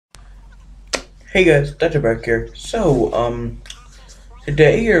Hey guys, Dr. Back here.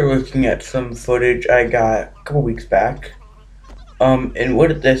 Today you're looking at some footage I got a couple weeks back. And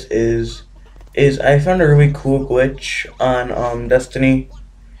what this is I found a really cool glitch on, Destiny,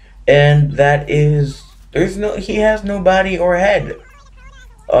 and that is, he has no body or head.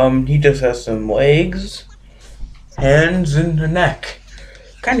 He just has some legs, hands, and a neck.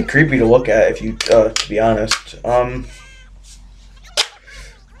 Kind of creepy to look at, if you, to be honest.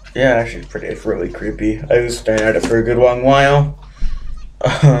 Yeah, actually, it's really creepy. I was staring at it for a good long while.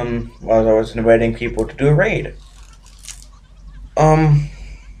 While I was inviting people to do a raid. Um,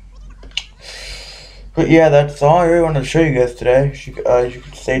 but yeah, that's all I really wanted to show you guys today. You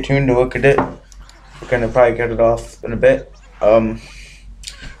can stay tuned to look at it. We're gonna probably cut it off in a bit.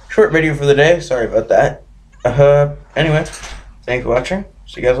 Short video for the day. Sorry about that. Anyway, thanks for watching.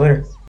 See you guys later.